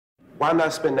Why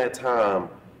not spend that time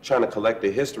trying to collect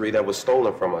the history that was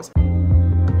stolen from us?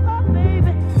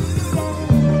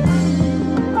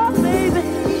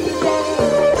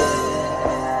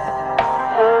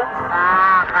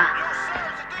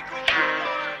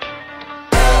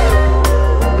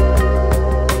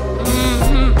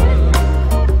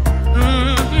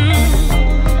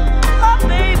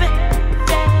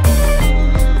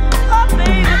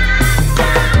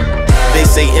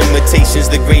 Say imitation's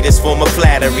the greatest form of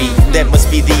flattery. That must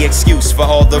be the excuse for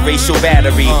all the racial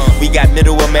battery. We got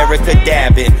middle America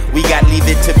dabbing, we got Leave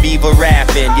It to Beaver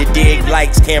rapping. You dig?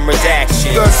 Lights, cameras,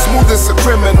 action. The smoothest of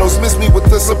criminals miss me with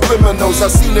the subliminals.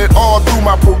 I seen it all through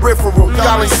my peripheral.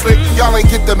 Y'all ain't slick, y'all ain't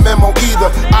get the memo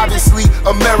either. Obviously,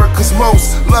 America's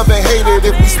most loved and hated,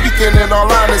 if we speaking in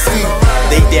all honesty.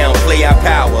 They downplay our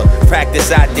power,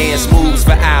 practice our dance moves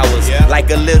for hours.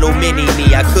 Like a little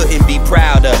mini-me, I couldn't be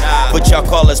prouder. But y'all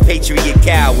call us patriot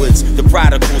cowards, the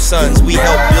prodigal sons, we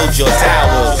help build your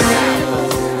towers.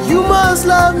 You must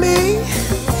love me,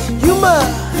 you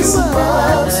must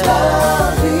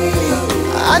love me.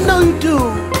 I know you do,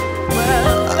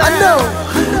 I know.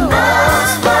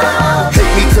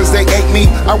 Hate me cause they ain't me,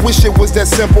 I wish it was that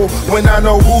simple. When I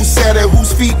know who sat at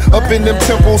whose feet up in them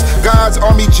temples. God's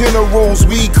army generals,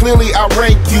 we clearly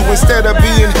outrank you. Instead of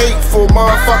being hateful,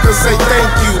 motherfuckers say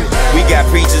thank you. We got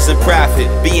preachers of profit,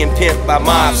 being pimped by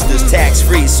mobsters.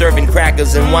 Tax-free, serving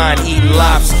crackers and wine, eating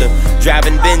lobster.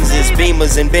 Driving Benzes,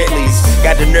 Beamers and Bentleys.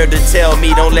 Got the nerve to tell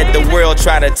me, don't let the world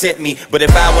try to tempt me. But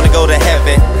if I wanna go to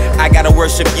heaven, I gotta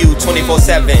worship you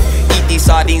 24/7. Eat these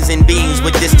sardines and beans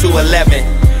with this 211.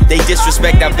 They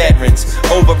disrespect our veterans,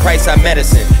 overprice our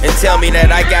medicine, and tell me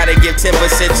that I gotta give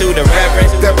 10% to the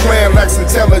reverend. That plan lacks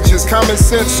intelligence, common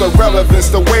sense, or relevance.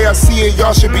 The way I see it,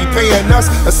 y'all should be paying us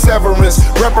a severance,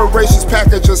 reparations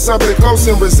package, or something close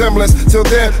in resemblance. Till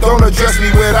then, don't address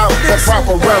me without that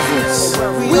proper reverence.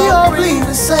 We all bleed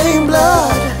the same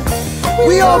blood,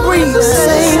 we all breathe the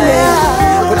same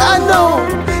air. But I know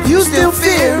you still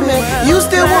fear me, you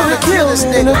still wanna kill us.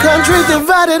 In a country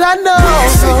divided, I know. When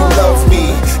you say you love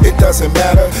me, it doesn't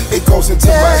matter, it goes into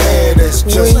my head, it's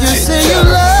just when you say you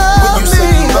love when you say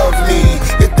you love me,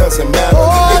 it doesn't matter,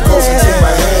 it goes into my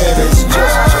head, it's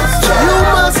just you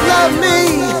must love me.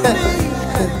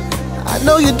 I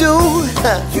know you do.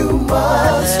 You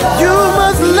must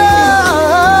love